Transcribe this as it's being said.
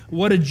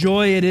What a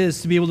joy it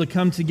is to be able to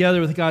come together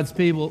with God's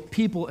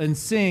people and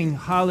sing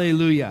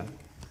hallelujah,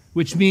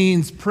 which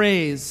means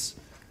praise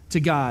to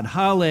God.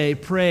 Halle,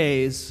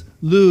 praise,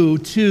 lu,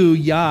 to,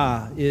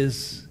 Yah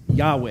is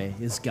Yahweh,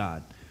 is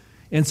God.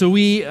 And so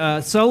we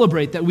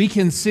celebrate that we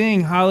can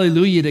sing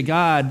hallelujah to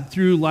God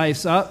through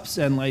life's ups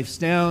and life's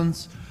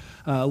downs.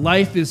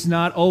 Life is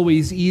not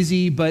always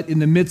easy, but in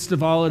the midst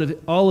of all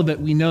of it,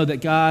 we know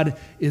that God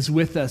is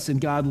with us and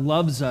God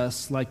loves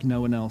us like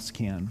no one else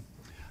can.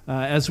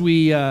 As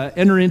we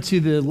enter into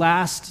the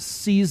last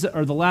season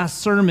or the last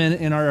sermon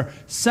in our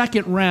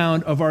second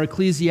round of our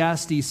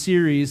Ecclesiastes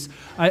series,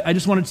 I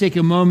just want to take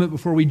a moment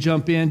before we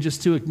jump in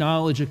just to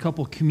acknowledge a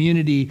couple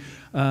community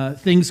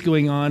things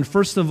going on.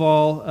 First of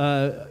all,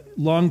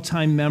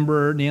 longtime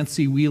member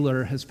Nancy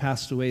Wheeler has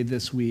passed away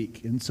this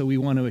week, and so we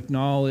want to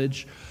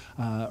acknowledge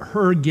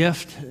her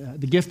gift,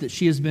 the gift that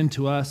she has been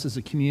to us as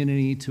a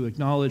community, to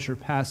acknowledge her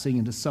passing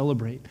and to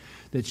celebrate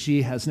that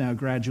she has now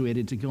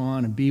graduated to go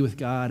on and be with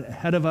God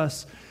ahead of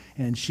us,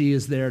 and she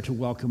is there to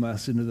welcome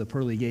us into the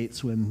pearly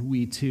gates when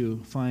we too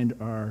find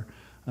our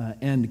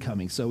end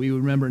coming. So we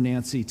remember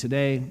Nancy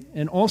today.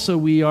 And also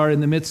we are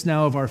in the midst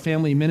now of our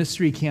family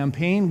ministry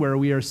campaign where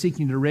we are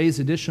seeking to raise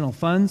additional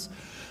funds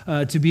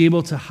to be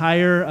able to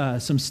hire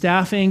some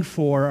staffing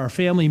for our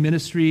family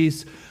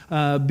ministries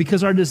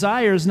because our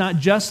desire is not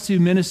just to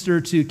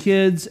minister to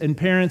kids and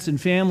parents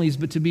and families,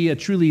 but to be a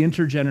truly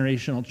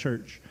intergenerational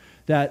church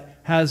that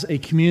has a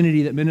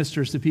community that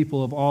ministers to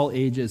people of all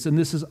ages, and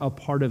this is a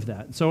part of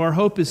that. So our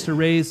hope is to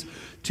raise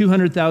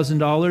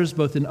 $200,000,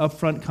 both in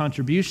upfront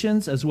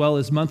contributions as well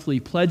as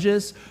monthly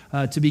pledges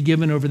to be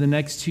given over the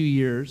next 2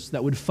 years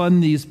that would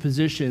fund these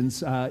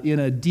positions in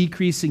a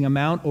decreasing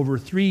amount over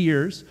 3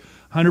 years,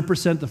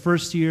 100% the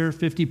first year,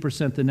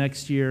 50% the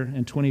next year,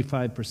 and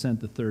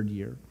 25% the third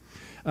year.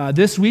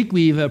 This week,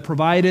 we've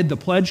provided the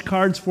pledge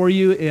cards for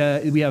you.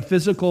 We have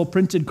physical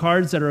printed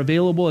cards that are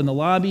available in the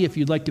lobby if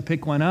you'd like to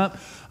pick one up.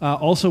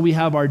 Also, we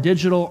have our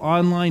digital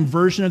online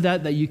version of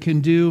that you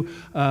can do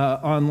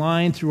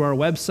online through our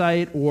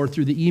website or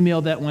through the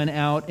email that went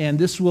out. And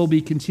this will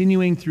be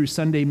continuing through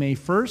Sunday, May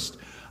 1st.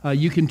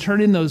 You can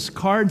turn in those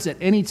cards at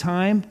any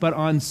time, but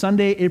on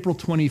Sunday, April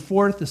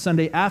 24th, the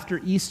Sunday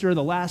after Easter,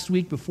 the last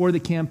week before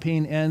the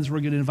campaign ends, we're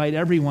going to invite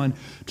everyone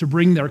to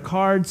bring their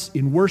cards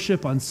in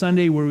worship on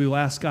Sunday, where we will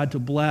ask God to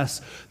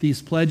bless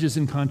these pledges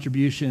and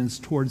contributions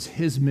towards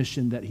His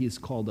mission that He's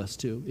called us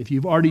to. If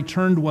you've already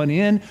turned one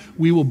in,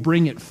 we will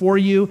bring it for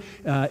you.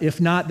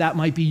 If not, that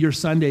might be your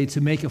Sunday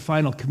to make a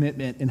final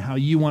commitment in how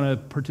you want to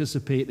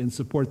participate and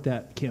support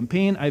that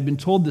campaign. I've been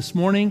told this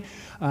morning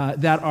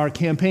that our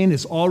campaign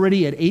is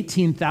already at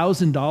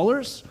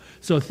 $18,000.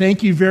 So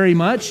thank you very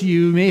much.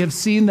 You may have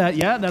seen that.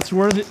 Yeah, that's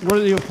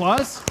worthy of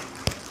applause.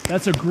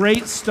 That's a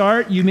great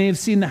start. You may have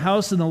seen the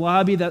house in the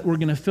lobby that we're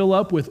going to fill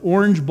up with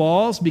orange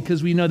balls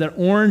because we know that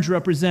orange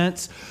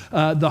represents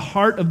the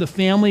heart of the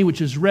family, which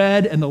is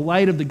red, and the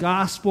light of the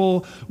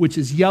gospel, which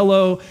is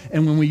yellow.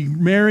 And when we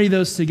marry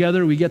those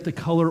together, we get the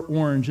color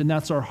orange. And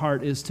that's our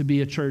heart, is to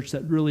be a church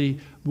that really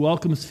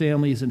welcomes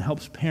families and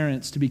helps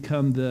parents to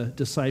become the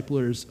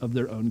disciplers of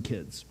their own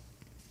kids.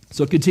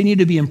 So continue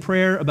to be in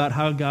prayer about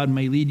how God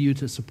may lead you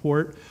to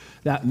support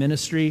that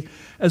ministry.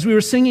 As we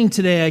were singing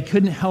today, I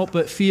couldn't help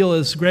but feel,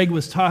 as Greg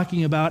was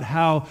talking about,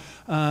 how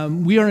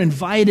we are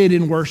invited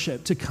in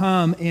worship to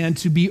come and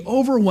to be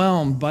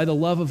overwhelmed by the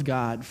love of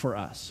God for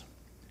us.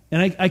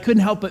 And I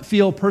couldn't help but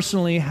feel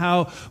personally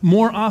how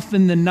more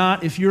often than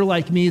not, if you're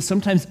like me,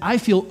 sometimes I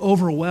feel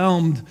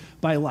overwhelmed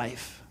by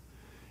life.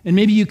 And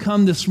maybe you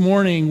come this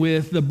morning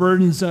with the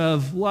burdens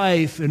of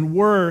life and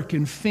work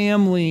and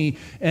family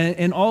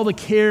and all the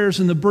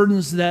cares and the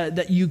burdens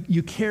that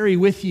you carry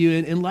with you.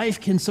 And life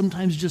can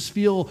sometimes just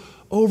feel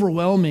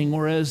overwhelming,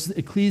 or as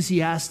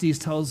Ecclesiastes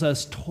tells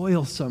us,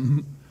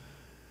 toilsome.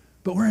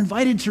 But we're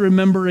invited to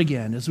remember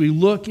again, as we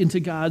look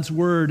into God's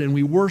word and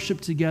we worship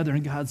together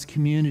in God's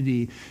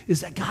community,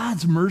 is that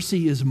God's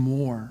mercy is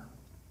more.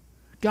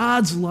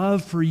 God's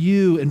love for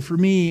you and for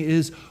me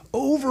is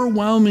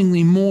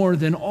overwhelmingly more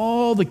than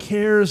all the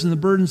cares and the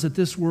burdens that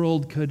this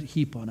world could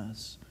heap on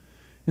us.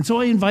 And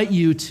so I invite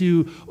you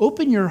to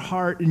open your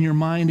heart and your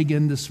mind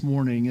again this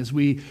morning as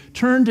we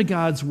turn to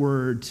God's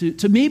word,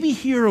 to maybe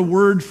hear a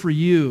word for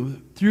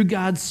you through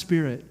God's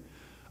Spirit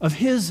of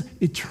His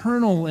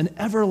eternal and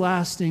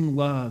everlasting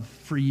love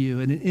for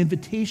you, and an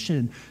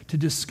invitation to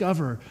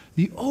discover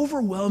the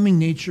overwhelming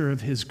nature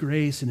of His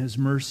grace and His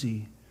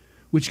mercy,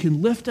 which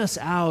can lift us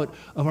out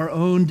of our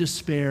own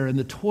despair and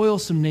the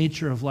toilsome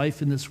nature of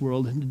life in this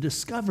world, and to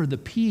discover the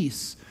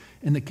peace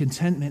and the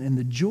contentment and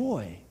the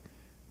joy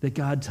that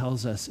God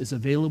tells us is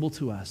available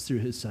to us through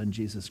His Son,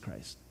 Jesus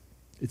Christ.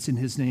 It's in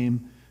His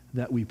name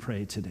that we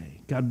pray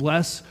today. God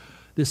bless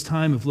this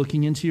time of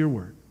looking into your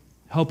word.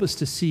 Help us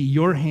to see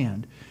your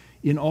hand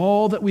in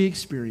all that we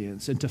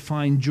experience and to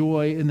find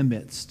joy in the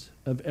midst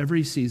of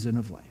every season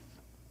of life.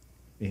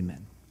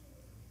 Amen.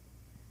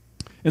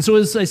 And so,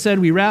 as I said,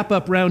 we wrap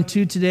up round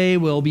 2 today.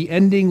 We'll be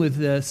ending with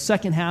the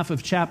second half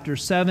of chapter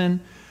 7.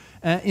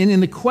 And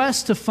in the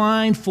quest to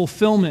find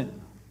fulfillment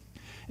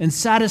and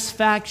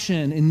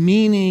satisfaction and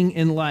meaning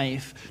in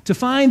life, to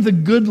find the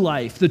good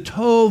life, the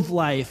tov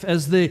life,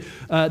 as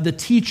the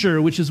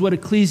teacher, which is what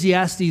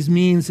Ecclesiastes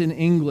means in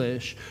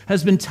English,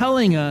 has been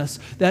telling us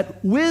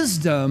that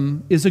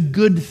wisdom is a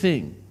good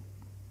thing.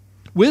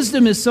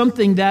 Wisdom is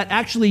something that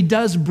actually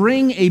does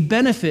bring a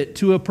benefit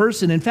to a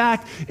person. In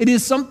fact, it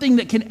is something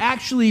that can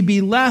actually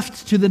be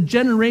left to the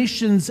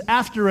generations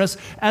after us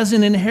as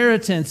an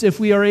inheritance if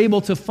we are able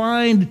to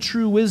find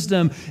true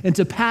wisdom and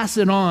to pass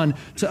it on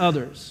to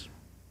others.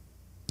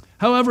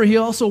 However, he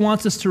also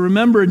wants us to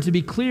remember and to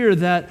be clear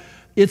that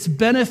its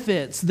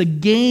benefits, the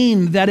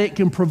gain that it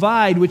can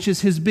provide, which is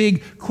his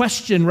big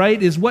question,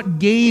 right? Is what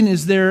gain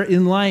is there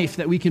in life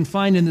that we can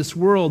find in this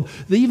world?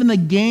 Even the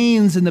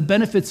gains and the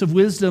benefits of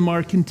wisdom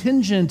are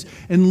contingent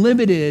and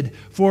limited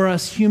for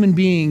us human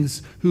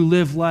beings who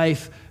live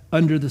life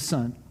under the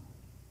sun.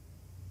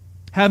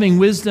 Having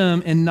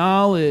wisdom and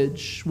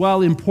knowledge,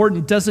 while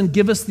important, doesn't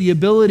give us the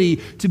ability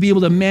to be able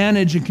to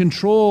manage and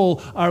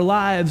control our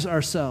lives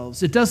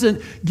ourselves. It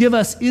doesn't give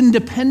us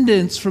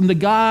independence from the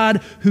God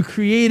who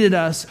created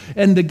us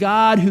and the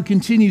God who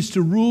continues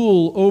to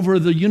rule over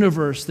the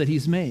universe that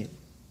he's made.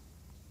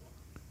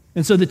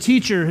 And so the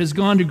teacher has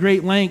gone to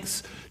great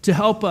lengths to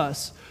help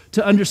us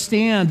to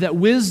understand that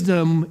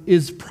wisdom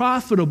is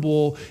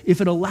profitable if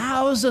it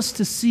allows us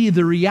to see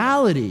the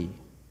reality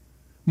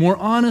more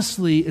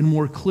honestly and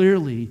more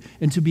clearly,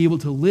 and to be able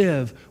to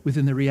live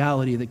within the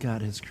reality that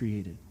God has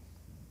created.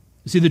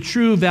 You see, the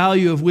true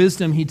value of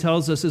wisdom, he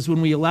tells us, is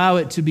when we allow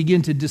it to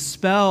begin to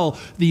dispel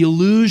the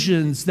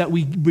illusions that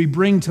we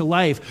bring to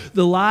life,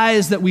 the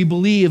lies that we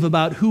believe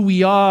about who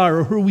we are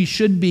or who we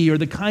should be or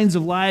the kinds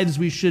of lives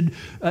we should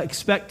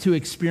expect to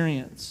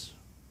experience.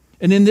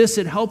 And in this,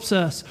 it helps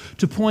us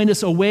to point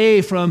us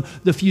away from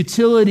the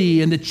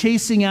futility and the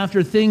chasing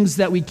after things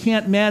that we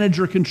can't manage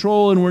or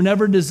control and were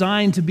never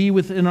designed to be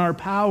within our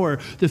power,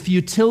 the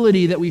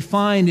futility that we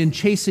find in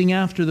chasing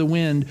after the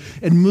wind,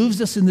 and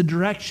moves us in the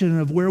direction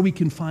of where we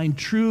can find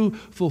true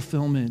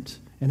fulfillment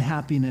and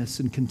happiness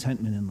and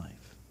contentment in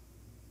life.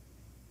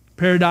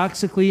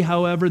 Paradoxically,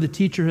 however, the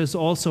teacher has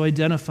also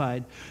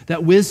identified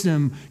that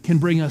wisdom can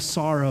bring us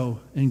sorrow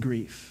and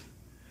grief.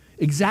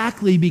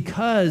 Exactly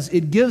because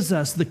it gives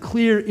us the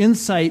clear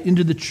insight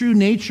into the true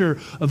nature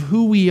of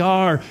who we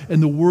are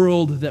and the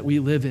world that we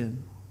live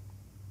in.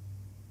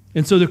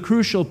 And so the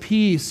crucial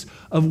piece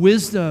of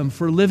wisdom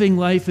for living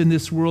life in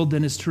this world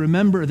then is to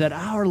remember that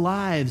our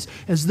lives,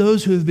 as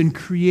those who have been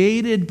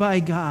created by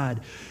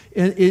God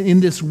in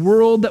this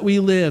world that we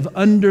live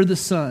under the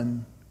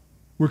sun,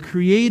 were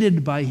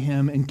created by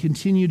him and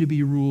continue to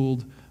be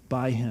ruled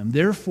by him.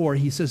 Therefore,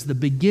 he says the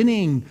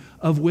beginning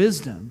of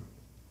wisdom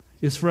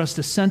is for us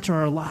to center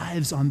our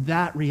lives on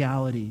that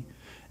reality,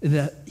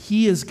 that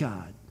he is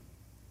God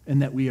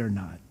and that we are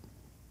not.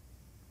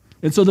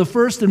 And so the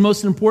first and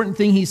most important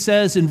thing he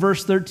says in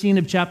verse 13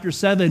 of chapter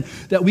 7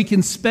 that we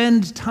can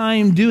spend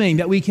time doing,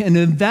 that we can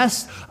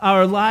invest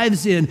our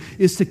lives in,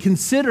 is to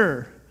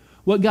consider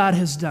what God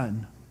has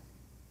done.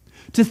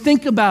 To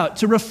think about,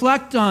 to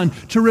reflect on,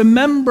 to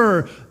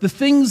remember the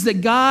things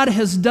that God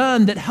has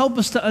done that help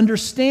us to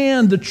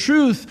understand the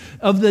truth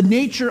of the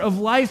nature of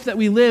life that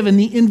we live and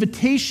the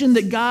invitation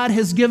that God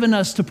has given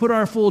us to put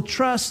our full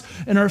trust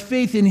and our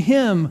faith in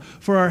him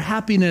for our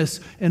happiness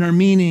and our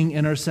meaning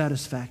and our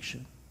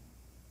satisfaction.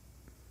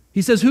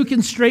 He says, who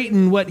can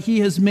straighten what he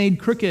has made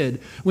crooked?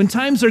 When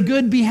times are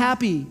good, be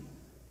happy.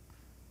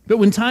 But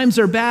when times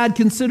are bad,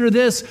 consider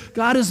this: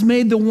 God has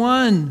made the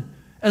one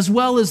as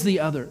well as the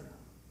other.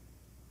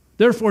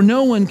 Therefore,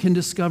 no one can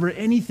discover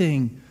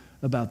anything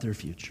about their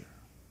future.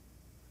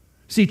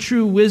 See,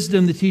 true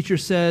wisdom, the teacher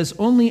says,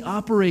 only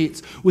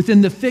operates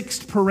within the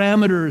fixed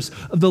parameters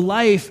of the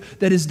life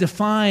that is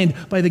defined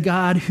by the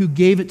God who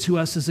gave it to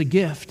us as a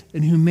gift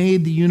and who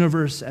made the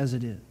universe as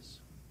it is.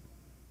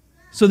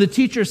 So the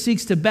teacher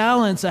seeks to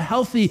balance a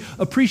healthy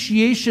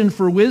appreciation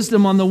for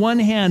wisdom on the one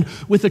hand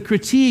with a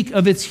critique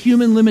of its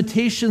human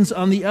limitations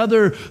on the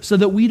other, so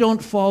that we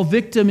don't fall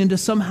victim into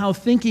somehow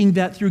thinking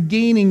that through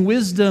gaining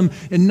wisdom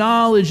and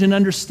knowledge and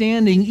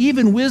understanding,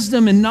 even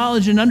wisdom and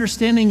knowledge and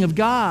understanding of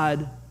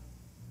God,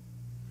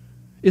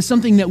 is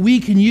something that we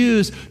can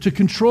use to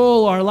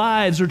control our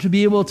lives or to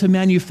be able to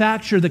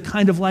manufacture the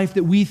kind of life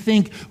that we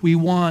think we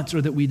want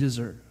or that we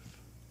deserve.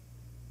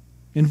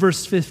 In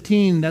verse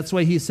 15, that's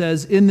why he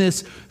says, in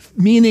this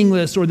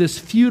meaningless or this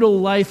futile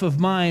life of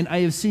mine,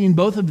 I have seen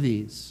both of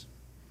these.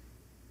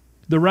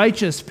 The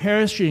righteous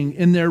perishing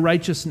in their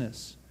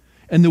righteousness,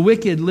 and the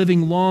wicked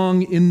living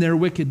long in their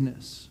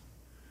wickedness.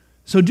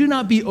 So do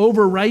not be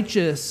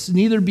over-righteous,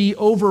 neither be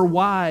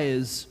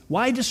over-wise.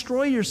 Why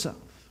destroy yourself?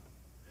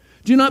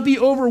 Do not be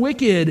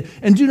over-wicked,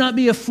 and do not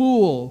be a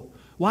fool.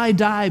 Why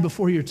die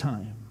before your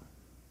time?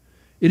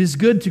 It is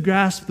good to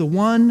grasp the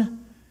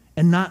one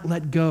and not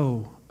let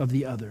go of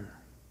the other.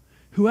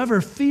 Whoever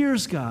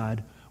fears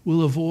God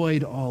will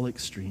avoid all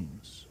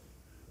extremes.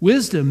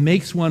 Wisdom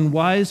makes one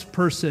wise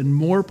person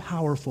more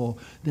powerful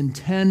than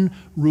 10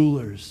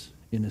 rulers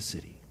in a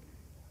city.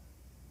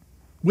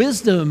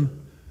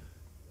 Wisdom,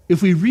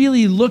 if we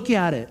really look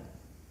at it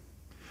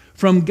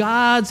from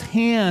God's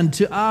hand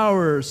to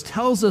ours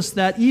tells us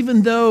that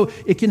even though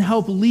it can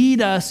help lead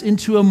us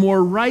into a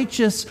more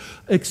righteous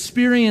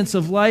experience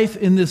of life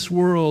in this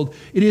world,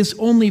 it is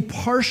only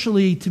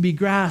partially to be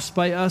grasped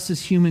by us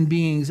as human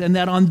beings, and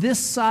that on this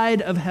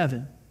side of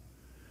heaven,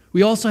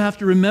 we also have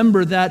to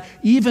remember that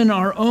even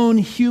our own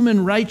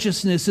human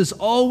righteousness is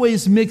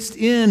always mixed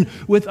in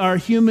with our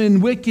human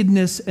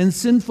wickedness and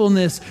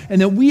sinfulness,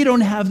 and that we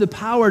don't have the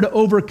power to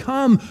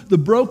overcome the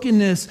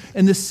brokenness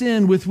and the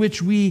sin with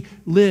which we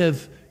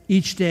live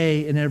each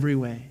day in every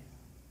way.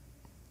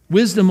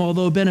 Wisdom,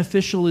 although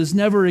beneficial, is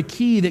never a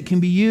key that can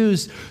be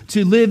used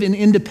to live in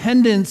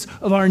independence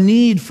of our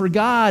need for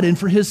God and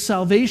for His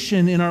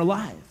salvation in our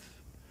life.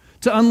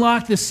 To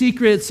unlock the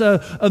secrets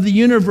of the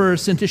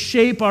universe and to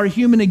shape our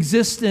human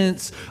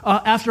existence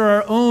after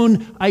our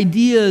own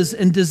ideas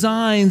and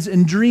designs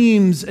and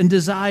dreams and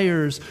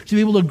desires, to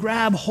be able to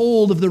grab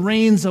hold of the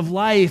reins of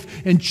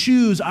life and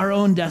choose our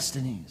own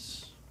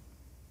destinies.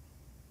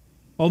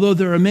 Although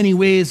there are many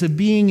ways of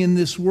being in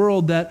this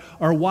world that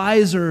are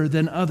wiser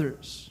than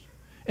others,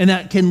 and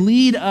that can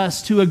lead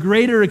us to a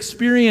greater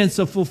experience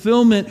of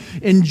fulfillment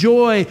and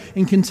joy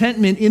and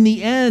contentment. In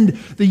the end,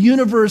 the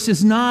universe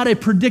is not a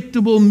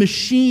predictable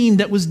machine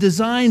that was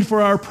designed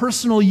for our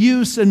personal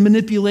use and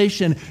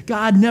manipulation.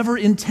 God never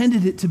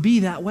intended it to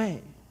be that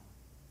way.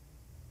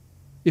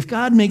 If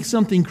God makes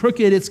something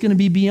crooked, it's going to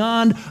be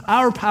beyond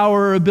our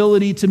power or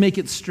ability to make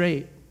it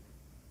straight.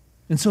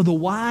 And so the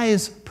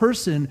wise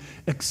person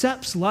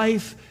accepts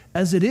life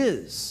as it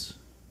is,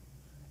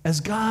 as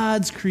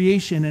God's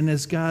creation and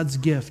as God's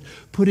gift,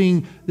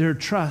 putting their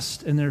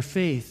trust and their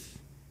faith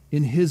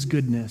in His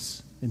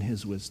goodness and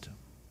His wisdom.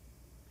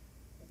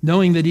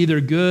 Knowing that either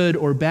good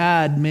or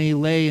bad may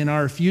lay in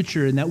our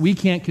future and that we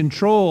can't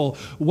control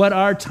what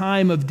our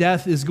time of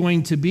death is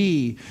going to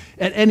be.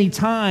 At any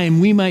time,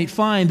 we might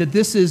find that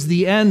this is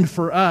the end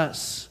for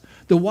us.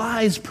 The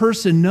wise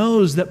person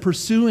knows that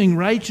pursuing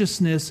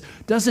righteousness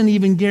doesn't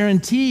even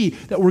guarantee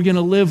that we're going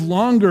to live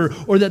longer,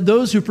 or that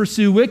those who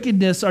pursue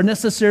wickedness are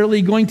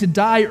necessarily going to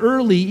die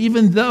early,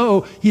 even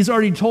though He's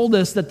already told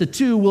us that the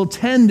two will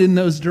tend in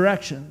those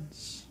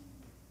directions.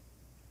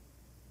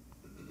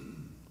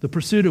 The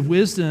pursuit of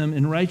wisdom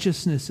and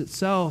righteousness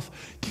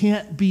itself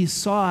can't be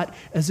sought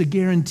as a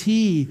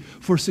guarantee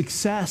for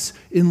success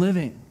in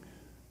living.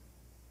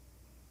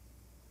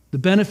 The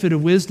benefit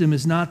of wisdom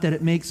is not that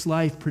it makes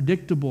life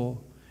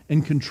predictable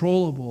and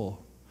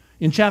controllable.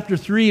 In chapter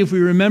 3, if we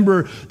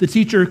remember, the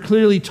teacher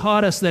clearly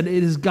taught us that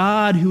it is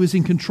God who is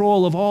in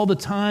control of all the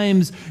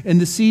times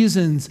and the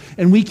seasons,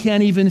 and we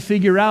can't even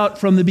figure out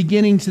from the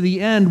beginning to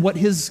the end what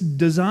His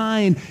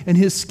design and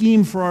His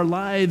scheme for our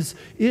lives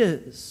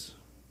is.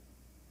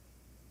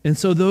 And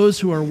so those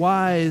who are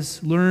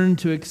wise learn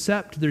to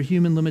accept their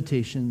human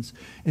limitations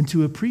and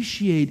to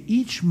appreciate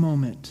each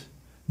moment,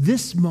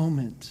 this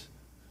moment,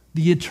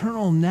 the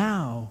eternal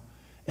now,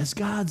 as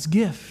God's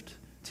gift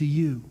to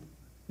you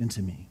and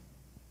to me.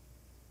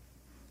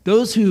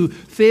 Those who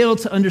fail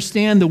to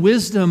understand the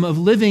wisdom of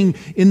living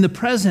in the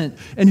present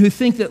and who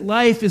think that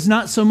life is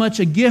not so much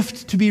a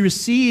gift to be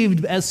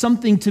received as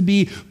something to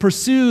be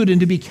pursued and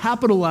to be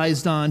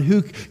capitalized on,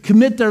 who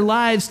commit their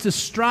lives to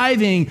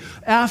striving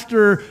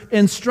after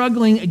and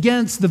struggling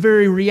against the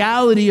very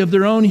reality of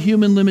their own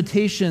human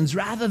limitations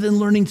rather than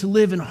learning to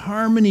live in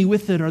harmony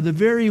with it, are the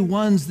very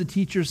ones, the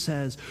teacher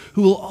says,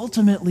 who will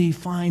ultimately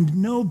find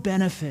no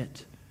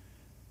benefit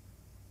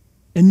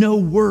and no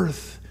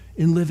worth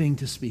in living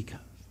to speak of.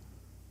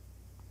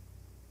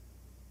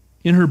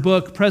 In her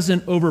book,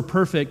 Present Over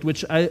Perfect,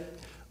 which I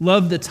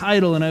love the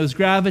title, and I was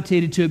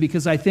gravitated to it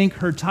because I think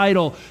her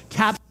title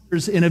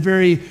captures in a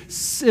very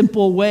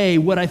simple way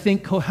what I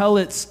think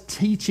Kohelet's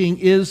teaching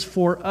is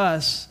for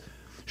us.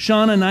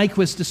 Shauna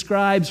Nyquist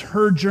describes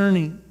her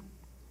journey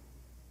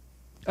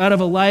out of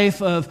a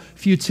life of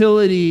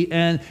futility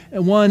and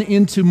one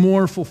into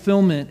more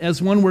fulfillment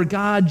as one where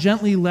God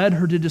gently led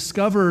her to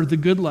discover the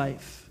good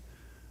life,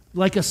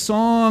 like a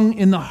song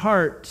in the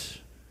heart,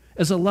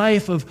 as a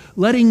life of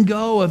letting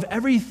go of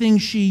everything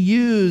she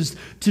used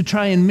to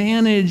try and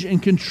manage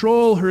and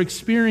control her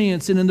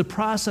experience, and in the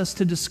process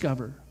to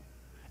discover.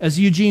 As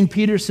Eugene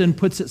Peterson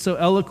puts it so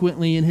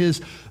eloquently in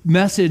his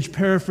message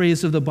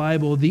paraphrase of the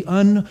Bible, the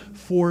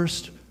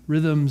unforced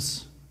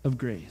rhythms of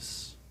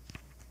grace.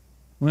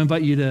 I want to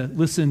invite you to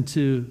listen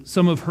to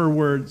some of her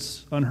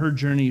words on her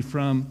journey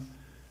from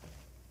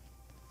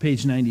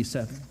page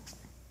 97.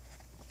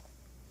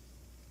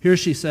 Here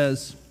she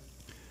says,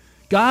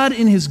 God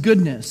in His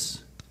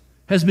goodness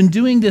has been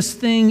doing this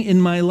thing in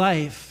my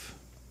life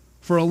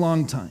for a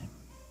long time,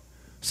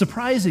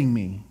 surprising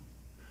me,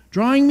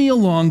 drawing me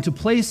along to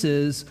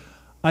places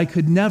I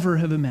could never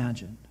have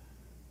imagined.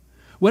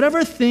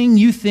 Whatever thing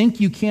you think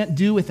you can't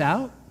do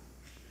without,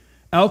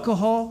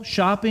 alcohol,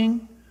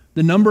 shopping,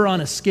 the number on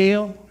a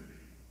scale,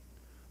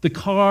 the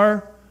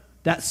car,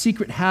 that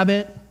secret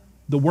habit,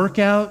 the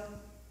workout,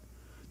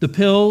 the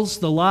pills,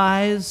 the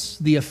lies,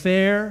 the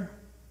affair,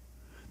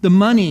 the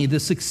money, the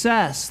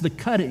success, the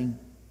cutting.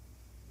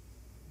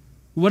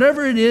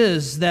 Whatever it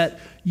is that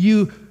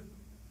you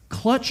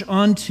clutch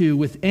onto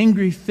with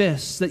angry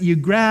fists, that you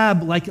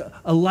grab like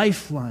a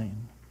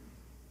lifeline.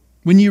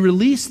 When you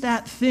release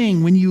that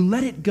thing, when you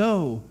let it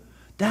go,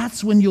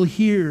 that's when you'll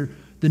hear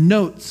the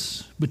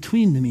notes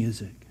between the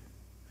music.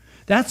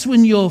 That's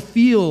when you'll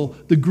feel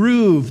the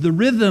groove, the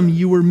rhythm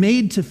you were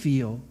made to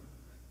feel,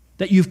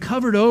 that you've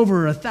covered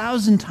over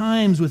 1,000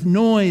 times with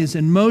noise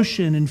and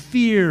motion and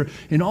fear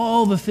and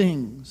all the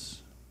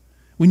things.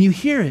 When you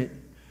hear it,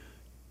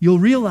 you'll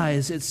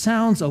realize it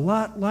sounds a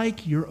lot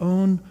like your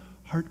own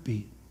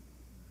heartbeat.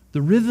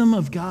 The rhythm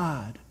of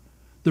God,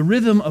 the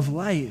rhythm of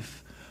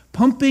life,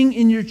 pumping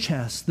in your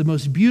chest, the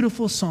most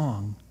beautiful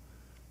song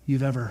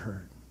you've ever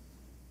heard.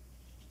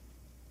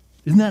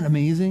 Isn't that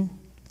amazing?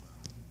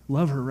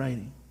 Love her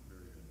writing.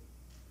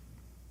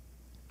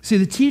 See,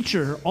 the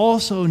teacher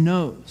also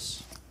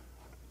knows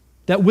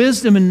that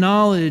wisdom and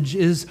knowledge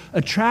is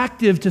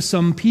attractive to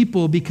some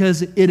people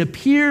because it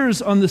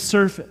appears on the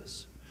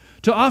surface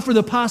to offer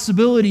the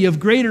possibility of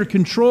greater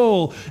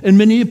control and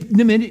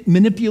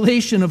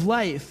manipulation of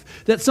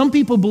life. That some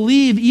people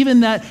believe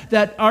even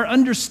that our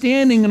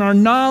understanding and our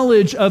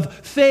knowledge of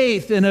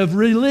faith and of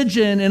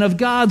religion and of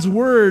God's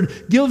word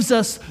gives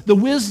us the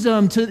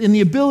wisdom and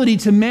the ability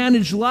to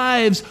manage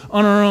lives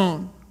on our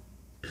own.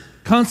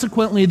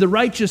 Consequently, the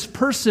righteous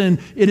person,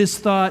 it is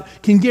thought,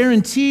 can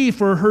guarantee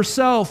for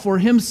herself or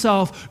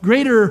himself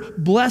greater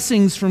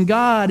blessings from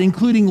God,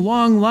 including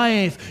long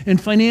life and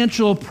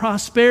financial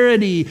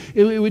prosperity,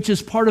 which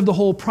is part of the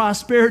whole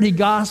prosperity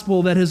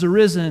gospel that has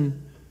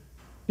arisen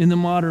in the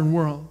modern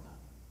world.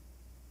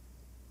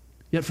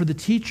 Yet for the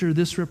teacher,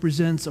 this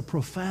represents a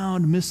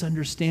profound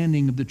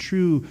misunderstanding of the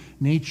true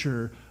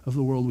nature of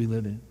the world we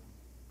live in.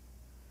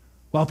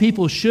 While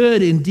people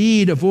should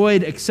indeed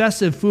avoid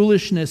excessive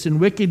foolishness and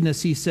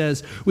wickedness, he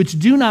says, which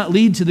do not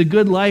lead to the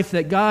good life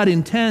that God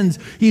intends,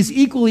 he's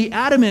equally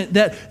adamant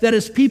that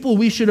as people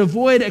we should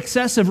avoid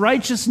excessive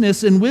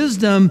righteousness and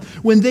wisdom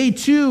when they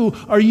too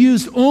are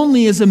used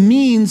only as a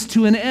means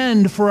to an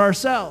end for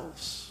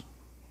ourselves.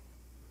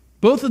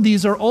 Both of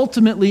these are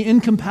ultimately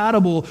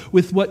incompatible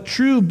with what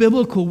true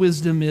biblical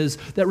wisdom is,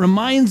 that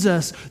reminds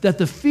us that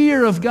the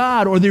fear of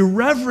God or the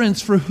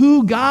reverence for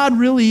who God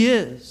really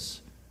is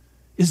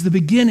the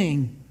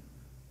beginning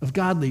of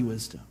godly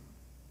wisdom.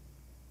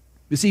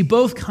 You see,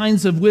 both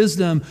kinds of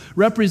wisdom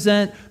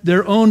represent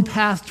their own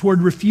path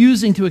toward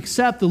refusing to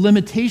accept the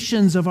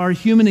limitations of our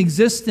human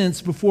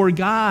existence before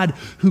God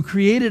who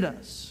created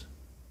us.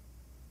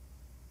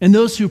 And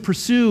those who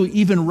pursue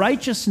even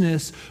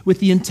righteousness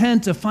with the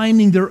intent of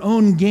finding their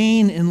own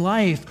gain in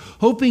life,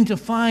 hoping to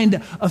find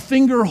a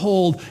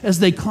fingerhold as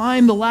they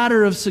climb the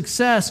ladder of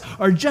success,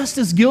 are just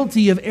as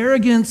guilty of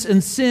arrogance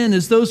and sin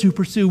as those who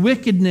pursue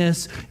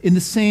wickedness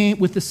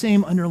with the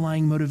same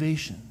underlying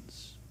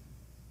motivations.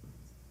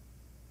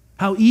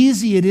 How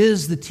easy it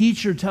is, the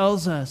teacher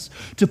tells us,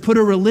 to put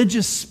a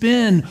religious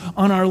spin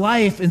on our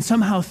life and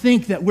somehow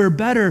think that we're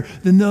better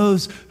than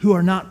those who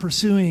are not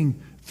pursuing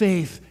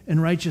faith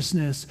and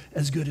righteousness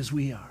as good as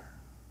we are.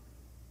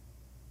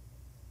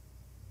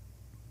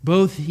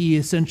 Both, he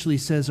essentially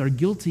says, are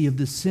guilty of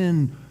the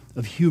sin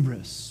of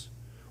hubris,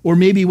 or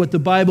maybe what the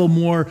Bible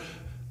more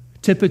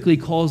typically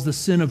calls the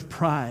sin of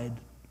pride.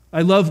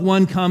 I love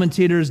one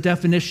commentator's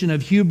definition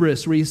of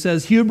hubris, where he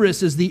says,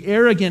 hubris is the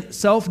arrogant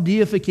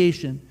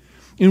self-deification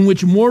in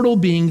which mortal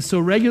beings so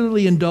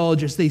regularly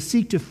indulge as they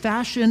seek to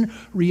fashion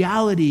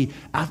reality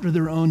after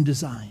their own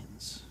designs.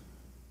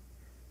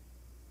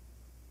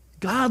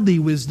 Godly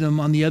wisdom,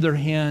 on the other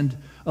hand,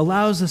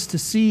 allows us to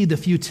see the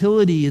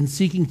futility in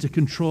seeking to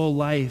control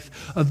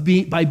life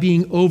by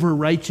being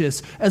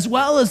over-righteous, as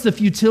well as the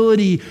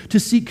futility to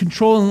seek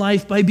control in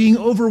life by being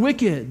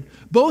over-wicked.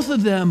 Both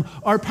of them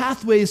are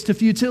pathways to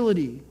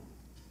futility.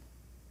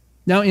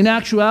 Now, in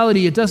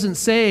actuality, it doesn't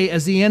say,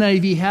 as the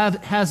NIV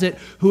has it,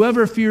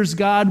 whoever fears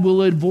God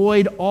will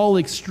avoid all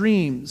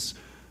extremes.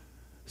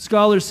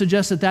 Scholars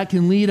suggest that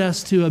can lead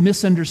us to a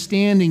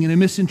misunderstanding and a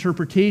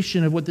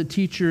misinterpretation of what the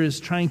teacher is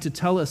trying to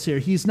tell us here.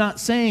 He's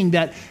not saying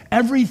that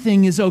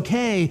everything is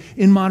okay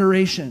in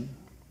moderation,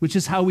 which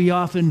is how we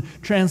often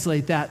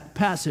translate that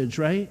passage,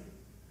 right?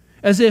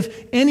 As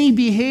if any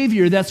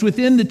behavior that's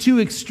within the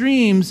two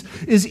extremes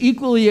is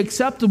equally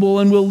acceptable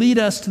and will lead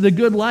us to the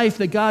good life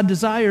that God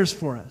desires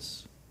for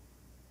us.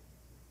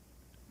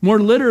 More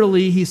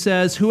literally, he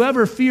says,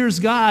 whoever fears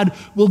God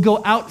will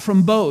go out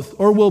from both,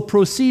 or will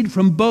proceed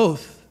from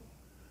both.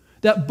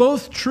 That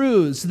both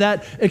truths,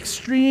 that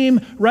extreme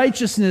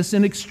righteousness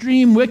and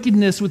extreme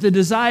wickedness with a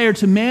desire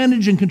to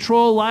manage and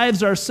control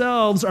lives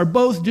ourselves, are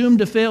both doomed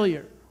to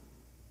failure.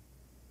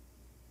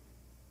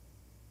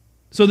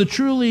 So the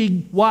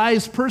truly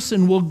wise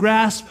person will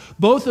grasp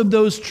both of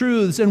those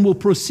truths and will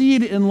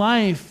proceed in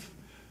life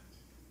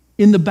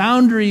in the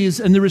boundaries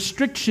and the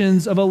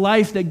restrictions of a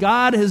life that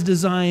God has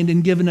designed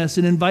and given us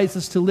and invites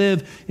us to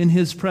live in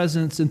his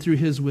presence and through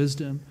his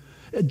wisdom.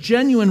 A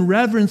genuine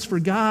reverence for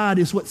God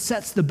is what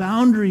sets the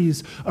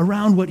boundaries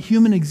around what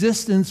human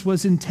existence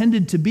was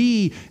intended to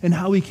be and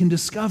how we can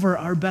discover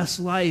our best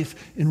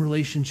life in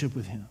relationship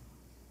with him.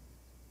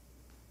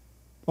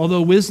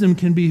 Although wisdom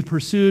can be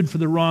pursued for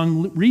the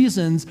wrong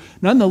reasons,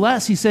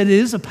 nonetheless, he said it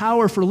is a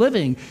power for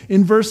living.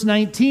 In verse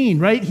 19,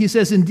 right? He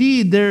says,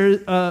 indeed,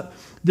 there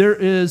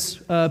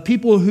is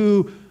people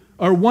who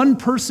are one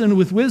person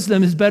with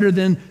wisdom is better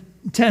than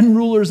 10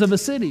 rulers of a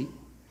city.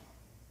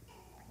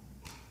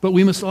 But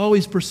we must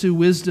always pursue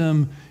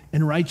wisdom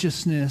and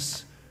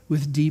righteousness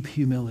with deep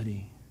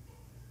humility.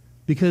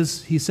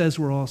 Because he says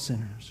we're all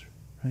sinners,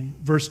 right?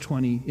 Verse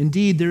 20,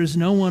 indeed, there is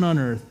no one on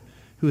earth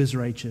who is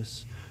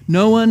righteous.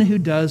 No one who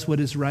does what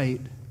is right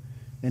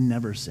and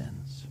never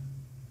sins.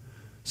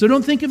 So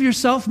don't think of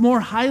yourself more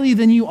highly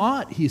than you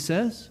ought, he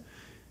says.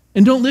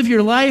 And don't live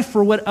your life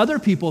for what other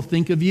people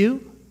think of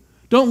you.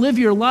 Don't live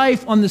your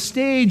life on the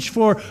stage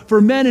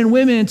for men and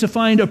women to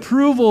find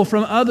approval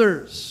from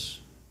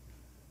others.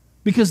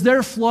 Because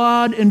they're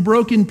flawed and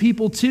broken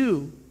people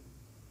too.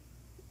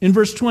 In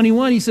verse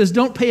 21, he says,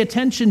 don't pay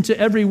attention to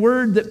every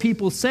word that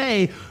people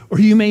say, or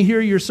you may hear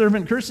your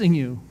servant cursing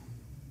you.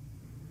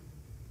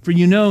 For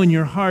you know in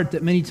your heart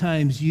that many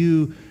times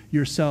you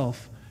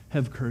yourself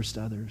have cursed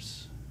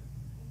others.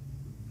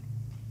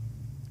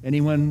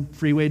 Anyone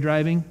freeway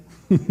driving?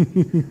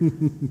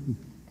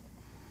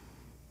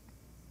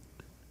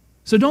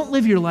 So don't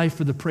live your life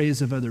for the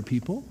praise of other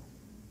people.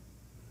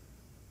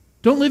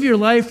 Don't live your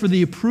life for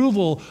the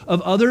approval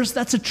of others.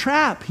 That's a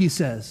trap, he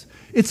says.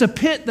 It's a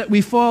pit that we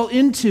fall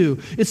into.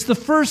 It's the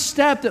first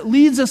step that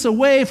leads us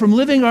away from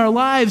living our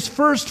lives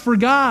first for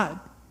God.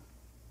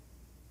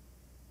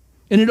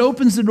 And it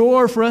opens the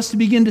door for us to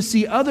begin to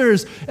see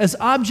others as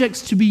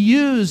objects to be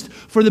used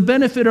for the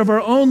benefit of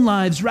our own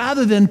lives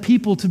rather than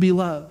people to be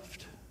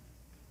loved.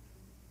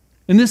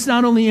 And this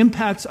not only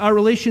impacts our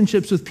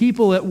relationships with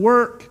people at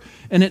work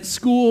and at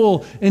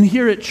school and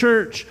here at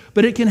church,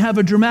 but it can have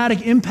a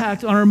dramatic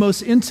impact on our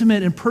most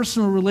intimate and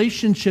personal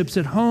relationships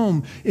at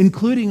home,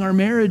 including our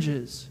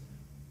marriages.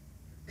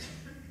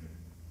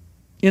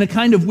 In a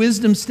kind of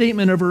wisdom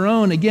statement of her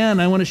own,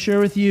 again, I want to share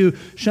with you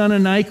Shauna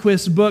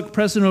Nyquist's book,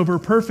 Present Over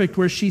Perfect,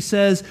 where she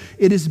says,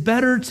 it is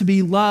better to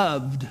be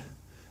loved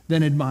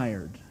than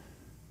admired.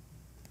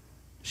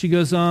 She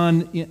goes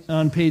on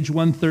page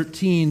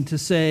 113 to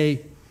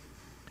say,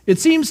 it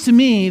seems to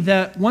me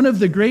that one of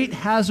the great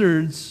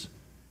hazards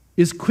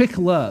is quick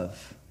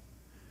love,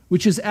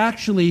 which is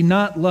actually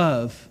not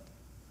love,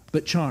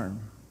 but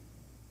charm.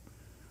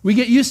 We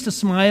get used to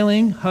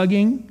smiling,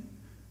 hugging,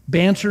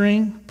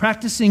 bantering,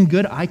 practicing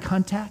good eye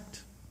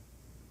contact.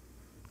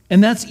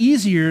 And that's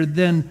easier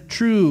than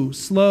true,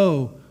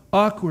 slow,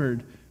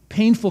 awkward,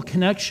 painful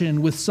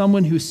connection with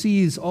someone who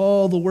sees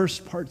all the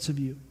worst parts of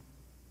you.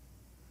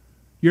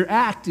 Your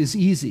act is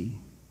easy.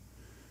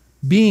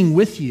 Being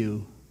with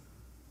you,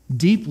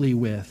 deeply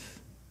with,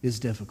 is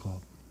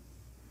difficult.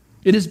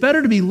 It is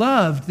better to be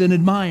loved than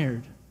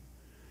admired.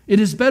 It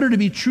is better to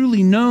be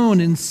truly known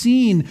and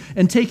seen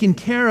and taken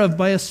care of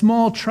by a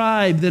small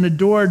tribe than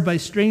adored by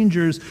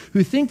strangers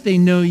who think they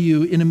know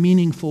you in a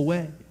meaningful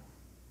way.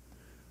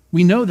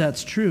 We know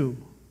that's true,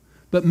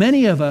 but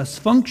many of us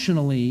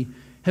functionally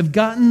have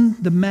gotten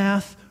the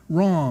math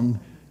wrong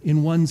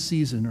in one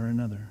season or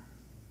another.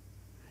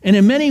 And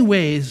in many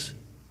ways,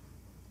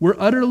 we're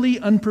utterly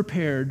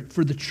unprepared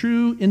for the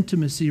true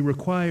intimacy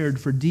required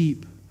for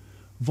deep,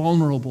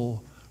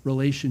 vulnerable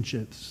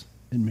relationships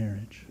in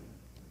marriage.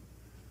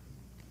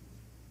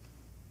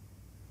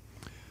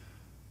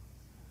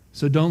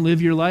 So don't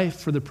live your life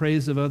for the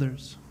praise of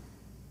others.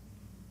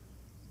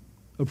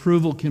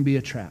 Approval can be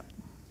a trap.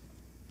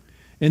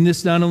 And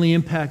this not only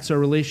impacts our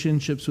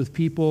relationships with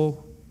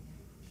people,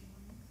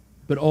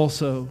 but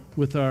also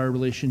with our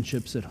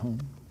relationships at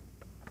home.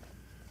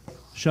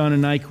 Shauna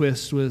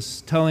Nyquist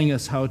was telling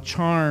us how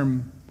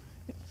charm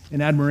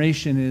and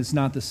admiration is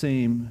not the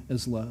same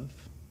as love.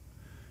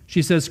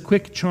 She says,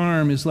 quick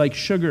charm is like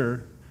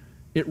sugar.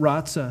 It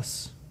rots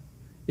us.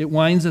 It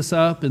winds us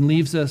up and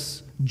leaves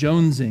us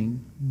jonesing,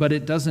 but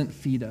it doesn't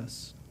feed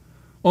us.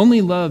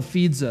 Only love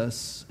feeds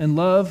us, and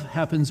love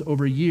happens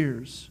over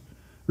years.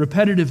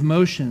 Repetitive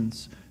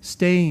motions,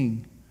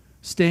 staying,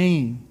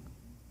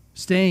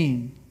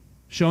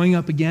 showing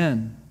up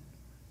again,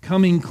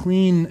 coming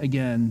clean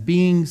again,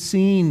 being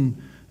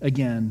seen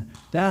again.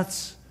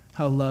 That's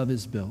how love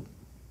is built.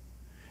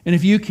 And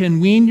if you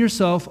can wean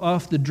yourself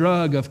off the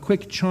drug of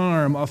quick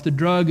charm, off the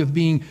drug of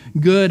being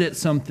good at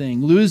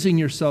something, losing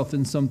yourself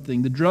in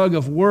something, the drug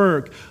of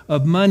work,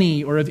 of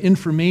money, or of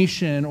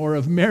information, or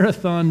of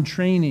marathon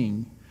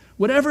training,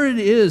 whatever it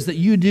is that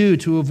you do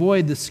to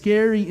avoid the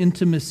scary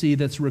intimacy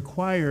that's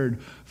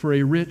required for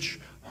a rich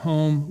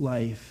home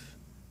life,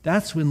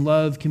 that's when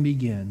love can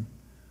begin.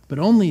 But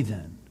only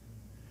then.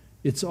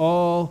 It's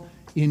all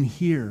in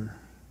here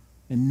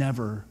and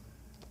never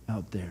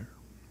out there.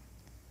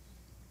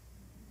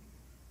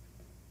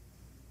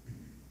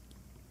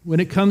 When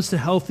it comes to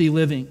healthy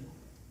living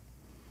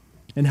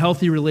and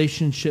healthy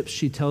relationships,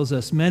 she tells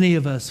us, many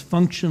of us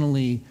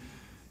functionally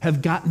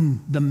have gotten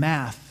the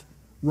math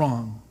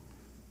wrong.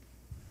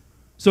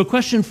 So a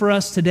question for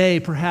us today,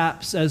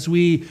 perhaps, as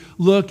we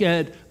look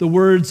at the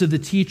words of the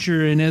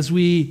teacher and as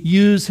we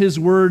use his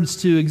words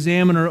to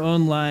examine our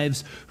own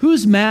lives,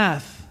 whose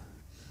math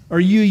are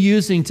you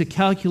using to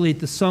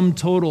calculate the sum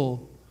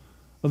total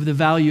of the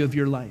value of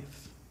your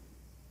life?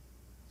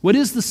 What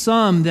is the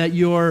sum that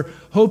you're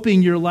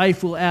hoping your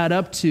life will add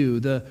up to,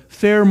 the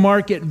fair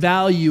market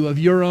value of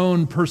your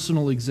own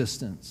personal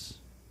existence?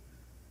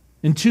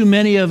 And too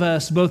many of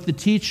us, both the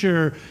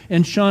teacher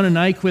and Sean and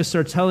Nyquist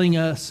are telling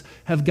us,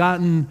 have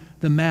gotten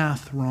the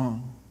math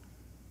wrong.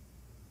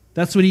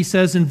 That's what he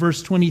says in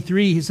verse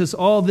 23. He says,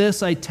 all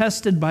this I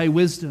tested by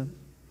wisdom.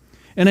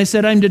 And I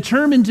said, I'm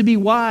determined to be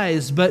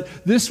wise, but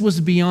this was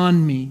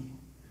beyond me.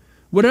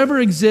 Whatever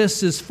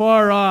exists is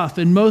far off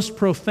and most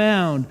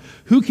profound.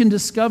 Who can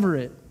discover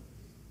it?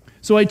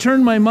 So I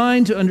turned my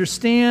mind to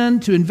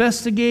understand, to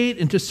investigate,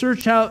 and to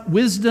search out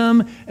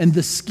wisdom and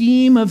the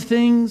scheme of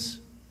things,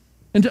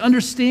 and to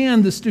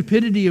understand the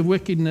stupidity of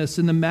wickedness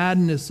and the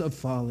madness of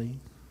folly.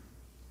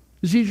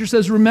 The teacher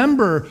says,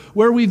 remember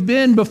where we've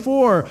been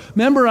before.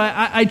 Remember,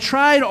 I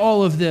tried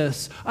all of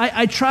this.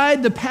 I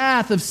tried the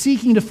path of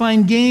seeking to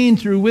find gain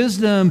through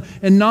wisdom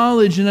and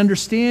knowledge and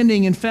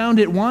understanding and found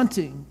it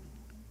wanting.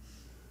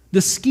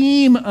 The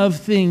scheme of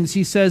things,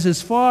 he says,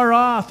 is far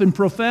off and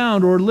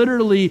profound, or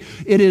literally,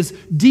 it is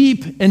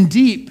deep and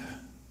deep.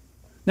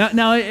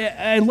 Now,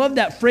 I love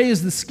that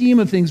phrase, the scheme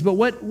of things, but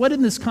what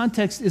in this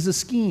context is a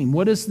scheme?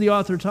 What is the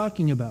author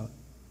talking about?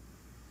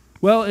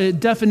 Well, a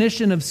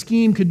definition of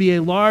scheme could be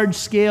a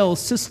large-scale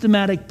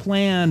systematic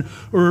plan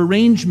or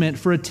arrangement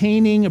for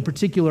attaining a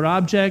particular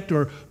object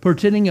or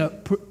putting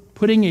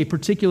a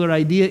particular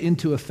idea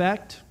into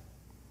effect.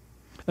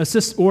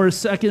 Or a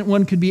second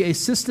one could be a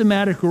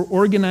systematic or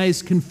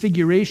organized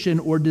configuration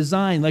or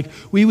design. Like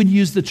we would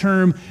use the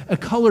term a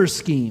color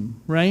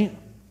scheme, right?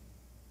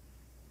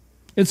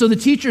 And so the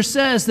teacher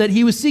says that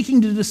he was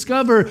seeking to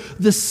discover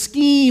the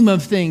scheme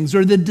of things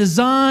or the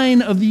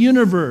design of the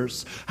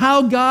universe,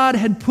 how God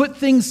had put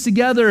things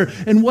together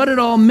and what it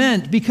all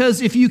meant.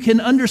 Because if you can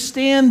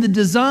understand the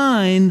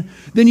design,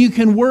 then you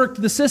can work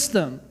the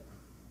system.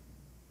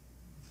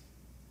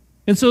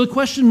 And so the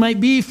question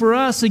might be for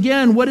us,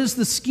 again, what is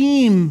the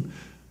scheme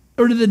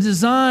or the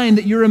design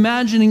that you're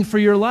imagining for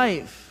your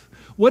life?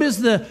 What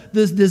is the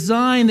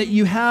design that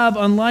you have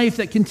on life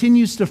that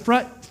continues to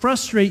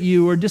frustrate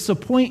you or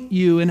disappoint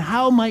you? And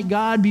how might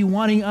God be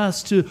wanting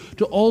us to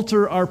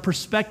alter our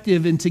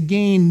perspective and to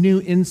gain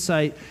new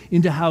insight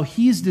into how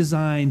He's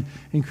designed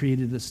and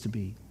created us to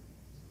be?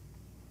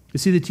 You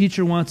see, the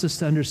teacher wants us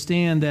to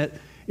understand that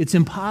it's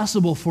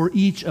impossible for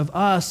each of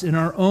us in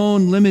our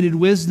own limited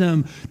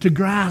wisdom to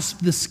grasp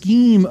the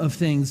scheme of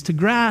things, to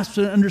grasp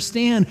and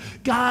understand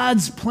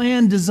God's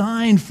plan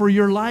designed for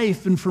your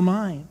life and for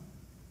mine,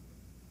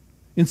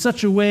 in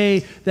such a way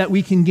that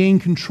we can gain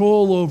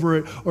control over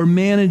it or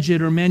manage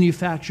it or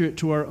manufacture it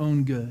to our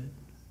own good.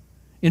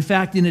 In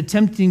fact, in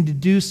attempting to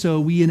do so,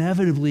 we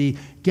inevitably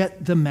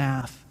get the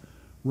math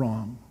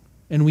wrong,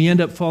 and we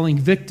end up falling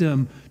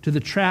victim to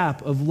the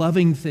trap of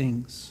loving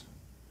things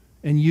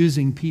and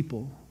using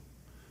people,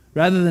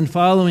 rather than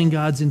following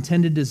God's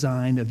intended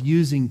design of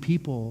using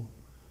people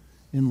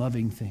in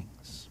loving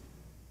things.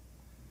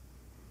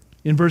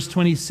 In verse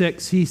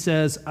 26, he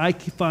says, I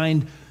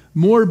find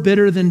more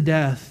bitter than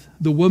death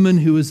the woman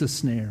who is a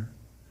snare,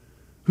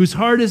 whose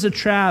heart is a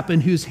trap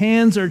and whose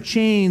hands are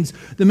chains.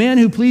 The man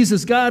who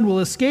pleases God will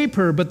escape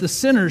her, but the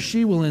sinner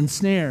she will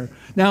ensnare.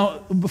 Now,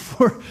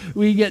 before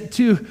we get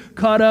too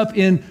caught up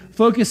in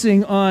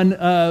focusing on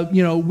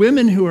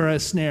women who are a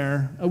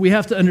snare, we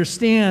have to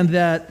understand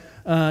that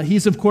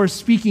he's, of course,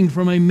 speaking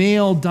from a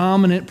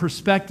male-dominant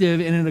perspective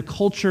and in a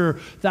culture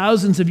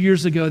thousands of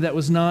years ago that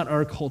was not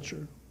our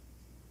culture.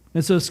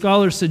 And so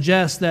scholars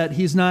suggest that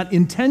he's not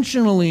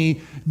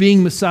intentionally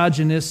being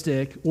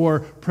misogynistic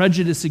or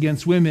prejudiced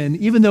against women,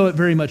 even though it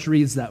very much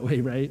reads that way,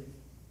 right?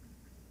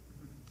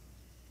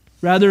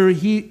 Rather,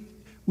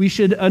 we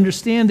should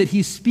understand that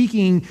he's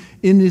speaking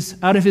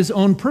out of his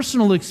own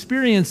personal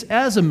experience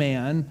as a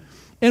man,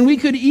 and we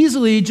could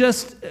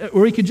just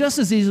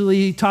as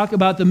easily talk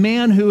about the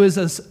man who is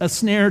a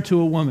snare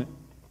to a woman.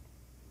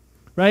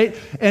 Right?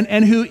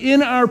 And who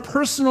in our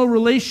personal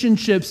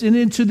relationships and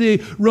into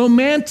the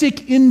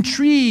romantic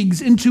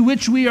intrigues into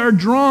which we are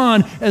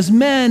drawn as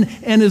men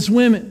and as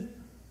women.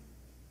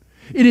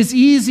 It is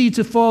easy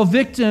to fall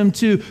victim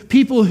to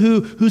people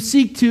who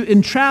seek to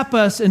entrap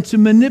us and to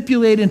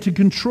manipulate and to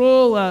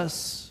control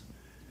us.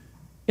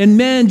 And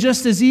men,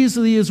 just as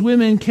easily as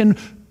women, can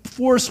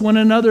force one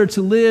another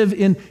to live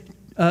in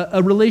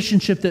a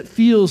relationship that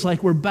feels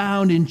like we're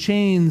bound in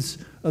chains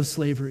of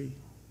slavery.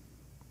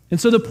 And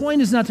so the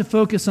point is not to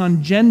focus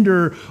on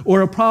gender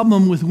or a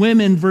problem with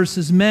women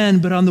versus men,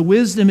 but on the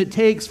wisdom it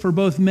takes for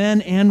both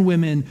men and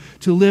women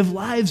to live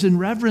lives in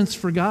reverence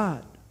for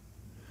God,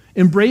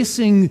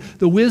 embracing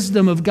the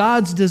wisdom of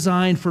God's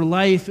design for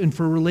life and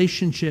for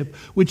relationship,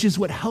 which is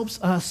what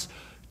helps us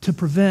to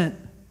prevent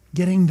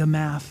getting the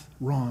math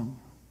wrong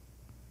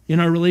in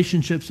our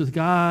relationships with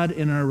God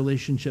and our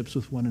relationships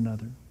with one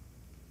another.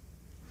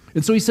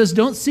 And so he says,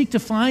 don't seek to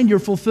find your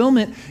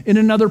fulfillment in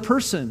another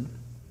person.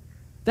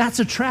 That's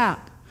a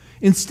trap.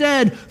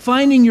 Instead,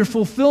 finding your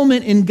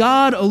fulfillment in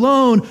God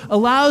alone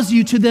allows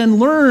you to then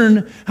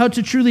learn how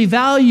to truly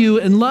value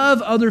and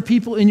love other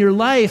people in your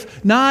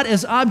life, not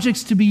as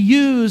objects to be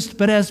used,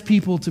 but as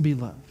people to be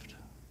loved.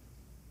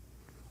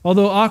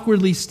 Although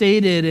awkwardly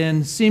stated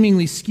and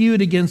seemingly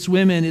skewed against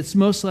women, it's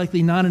most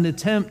likely not an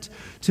attempt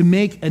to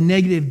make a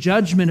negative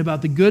judgment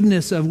about the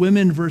goodness of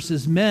women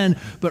versus men,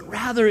 but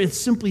rather it's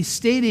simply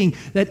stating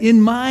that in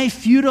my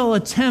futile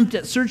attempt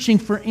at searching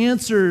for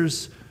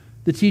answers,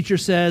 the teacher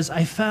says,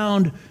 I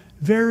found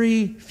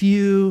very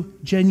few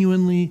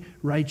genuinely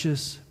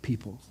righteous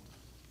people.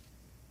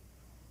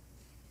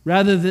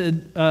 Rather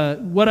than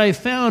what I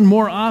found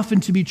more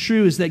often to be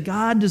true is that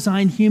God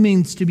designed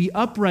humans to be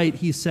upright,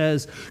 he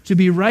says, to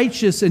be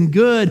righteous and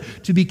good,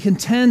 to be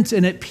content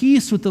and at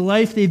peace with the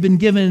life they've been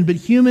given, but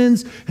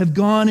humans have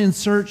gone in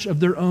search of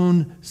their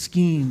own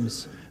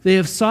schemes. They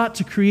have sought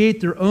to create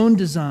their own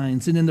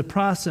designs, and in the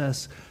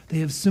process, they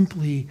have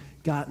simply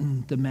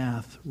gotten the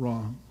math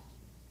wrong.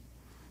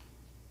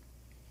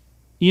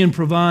 Ian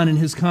Provan, in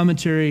his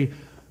commentary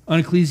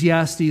on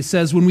Ecclesiastes,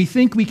 says, when we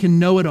think we can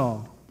know it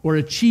all, or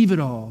achieve it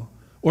all,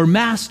 or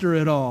master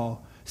it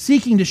all,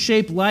 seeking to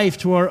shape life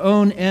to our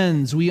own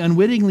ends, we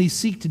unwittingly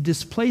seek to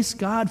displace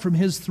God from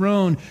his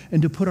throne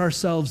and to put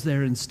ourselves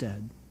there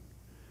instead.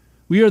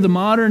 We are the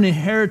modern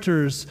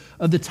inheritors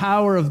of the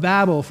Tower of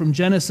Babel from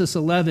Genesis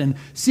 11,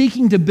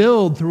 seeking to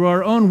build through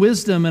our own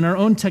wisdom and our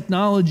own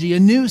technology a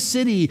new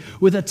city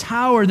with a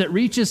tower that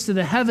reaches to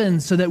the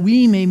heavens so that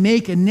we may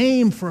make a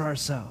name for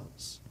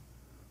ourselves.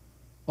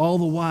 All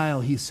the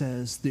while, he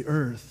says, the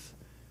earth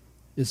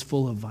is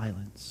full of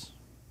violence.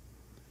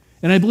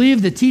 And I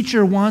believe the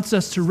teacher wants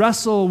us to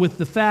wrestle with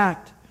the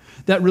fact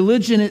that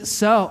religion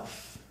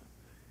itself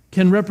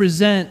can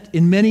represent,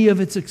 in many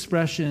of its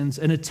expressions,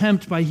 an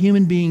attempt by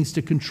human beings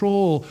to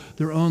control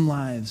their own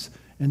lives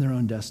and their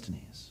own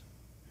destinies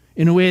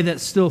in a way that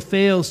still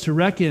fails to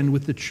reckon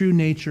with the true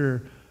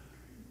nature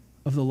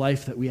of the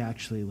life that we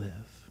actually live.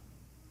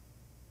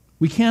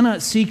 We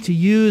cannot seek to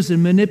use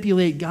and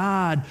manipulate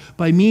God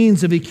by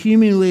means of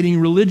accumulating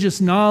religious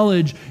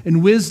knowledge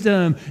and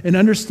wisdom and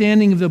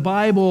understanding of the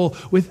Bible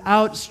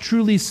without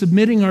truly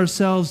submitting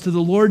ourselves to the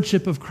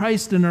lordship of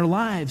Christ in our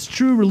lives.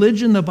 True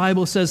religion, the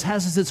Bible says,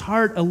 has as its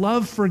heart a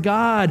love for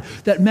God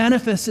that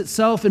manifests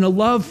itself in a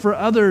love for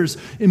others,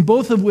 in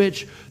both of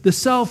which the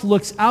self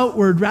looks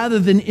outward rather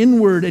than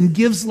inward and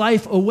gives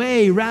life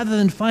away rather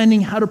than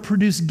finding how to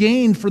produce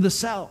gain for the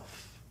self.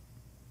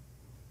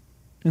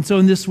 And so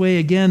in this way,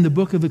 again, the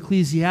book of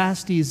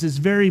Ecclesiastes is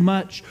very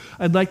much,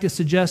 I'd like to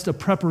suggest, a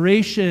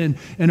preparation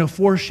and a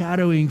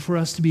foreshadowing for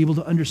us to be able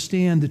to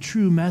understand the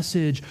true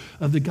message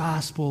of the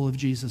gospel of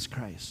Jesus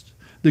Christ.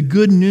 The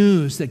good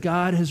news that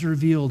God has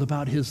revealed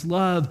about his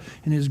love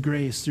and his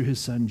grace through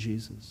his son,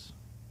 Jesus.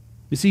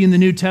 You see, in the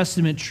New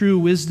Testament, true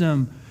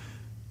wisdom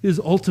is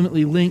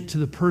ultimately linked to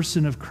the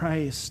person of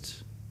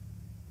Christ,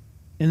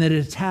 and that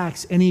it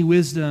attacks any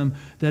wisdom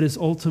that is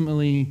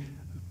ultimately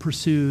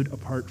pursued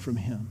apart from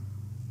him.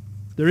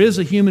 There is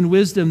a human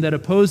wisdom that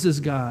opposes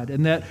God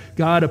and that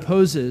God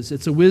opposes.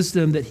 It's a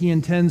wisdom that he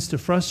intends to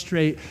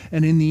frustrate,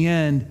 and in the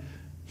end,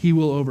 he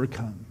will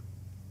overcome.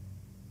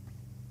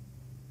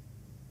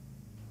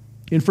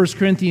 In 1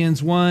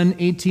 Corinthians 1,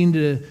 18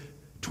 to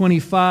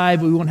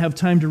 25, we won't have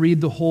time to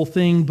read the whole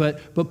thing,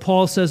 but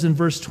Paul says in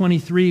verse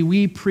 23,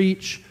 we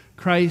preach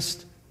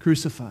Christ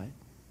crucified.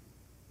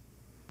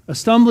 A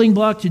stumbling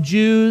block to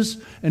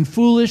Jews and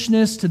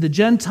foolishness to the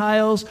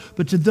Gentiles,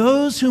 but to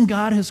those whom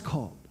God has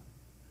called,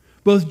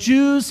 both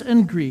Jews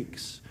and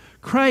Greeks,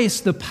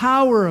 Christ, the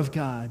power of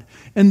God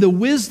and the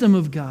wisdom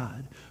of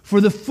God.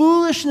 For the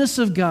foolishness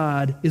of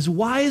God is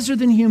wiser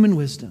than human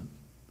wisdom,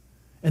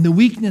 and the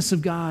weakness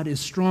of God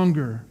is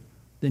stronger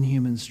than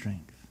human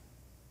strength.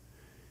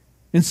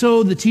 And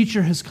so the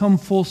teacher has come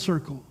full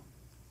circle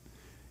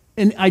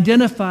and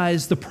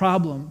identifies the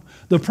problem.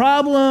 The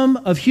problem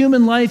of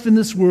human life in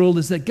this world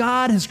is that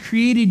God has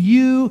created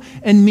you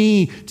and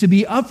me to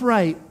be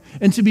upright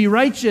and to be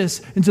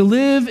righteous and to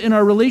live in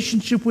our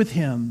relationship with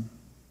him.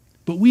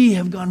 But we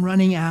have gone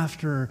running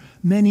after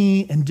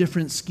many and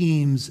different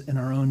schemes in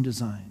our own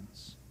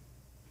designs.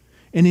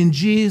 And in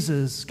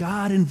Jesus,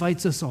 God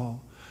invites us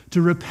all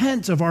to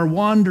repent of our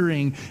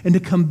wandering and to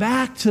come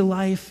back to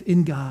life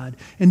in God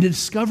and to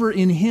discover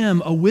in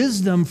him a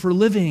wisdom for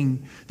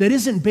living that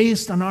isn't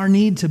based on our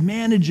need to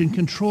manage and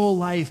control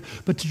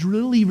life, but to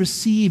really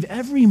receive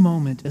every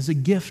moment as a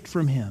gift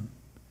from him.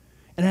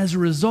 And as a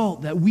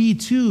result, that we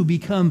too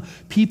become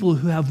people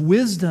who have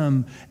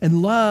wisdom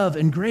and love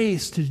and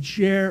grace to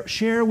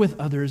share with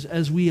others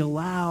as we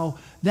allow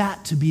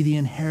that to be the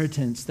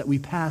inheritance that we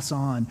pass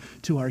on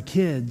to our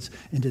kids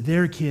and to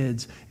their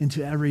kids and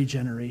to every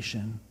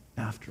generation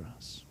after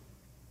us.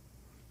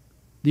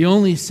 The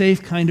only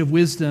safe kind of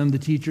wisdom, the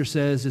teacher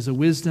says, is a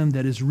wisdom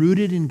that is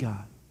rooted in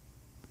God.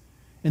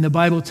 And the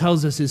Bible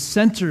tells us is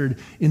centered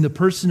in the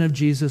person of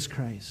Jesus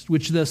Christ,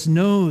 which thus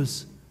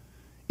knows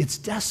its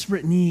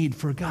desperate need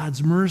for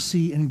God's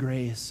mercy and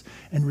grace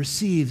and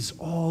receives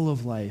all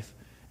of life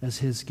as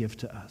his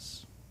gift to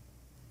us.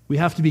 We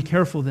have to be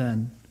careful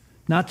then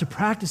not to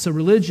practice a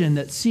religion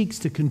that seeks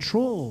to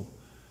control,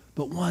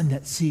 but one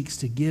that seeks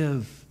to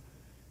give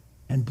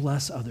and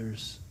bless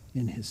others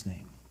in his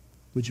name.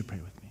 Would you pray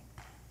with me?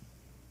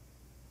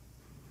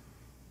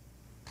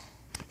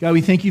 God,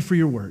 we thank you for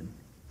your word.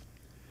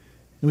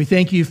 And we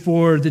thank you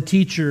for the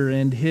teacher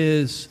and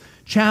his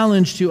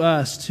challenge to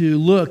us to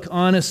look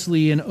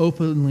honestly and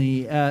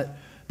openly at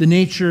the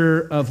nature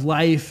of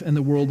life and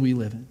the world we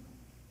live in.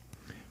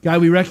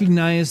 God, we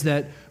recognize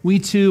that we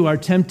too are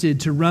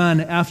tempted to run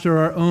after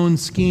our own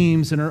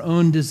schemes and our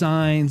own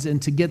designs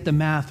and to get the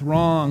math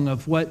wrong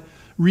of what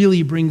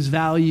really brings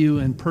value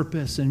and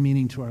purpose and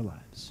meaning to our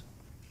lives.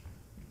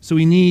 So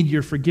we need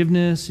your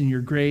forgiveness and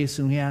your grace,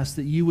 and we ask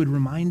that you would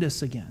remind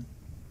us again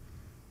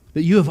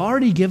that you have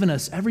already given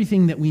us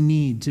everything that we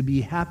need to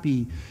be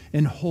happy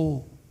and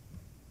whole.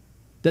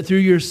 That through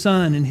your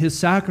Son and his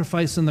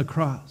sacrifice on the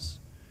cross,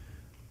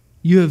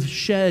 you have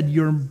shed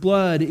your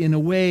blood in a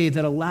way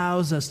that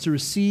allows us to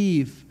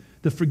receive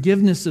the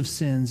forgiveness of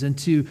sins and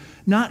to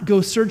not go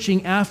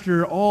searching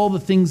after all the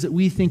things that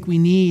we think we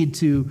need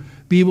to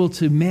be able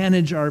to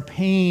manage our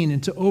pain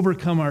and to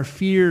overcome our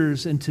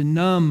fears and to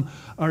numb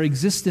our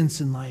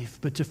existence in life,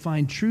 but to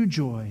find true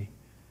joy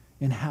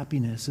and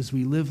happiness as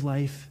we live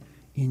life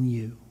in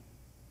you,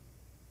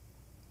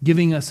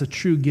 giving us a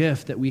true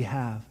gift that we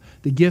have,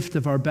 the gift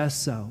of our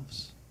best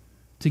selves,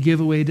 to give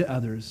away to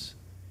others.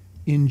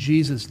 In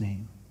Jesus'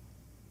 name,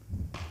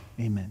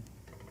 amen.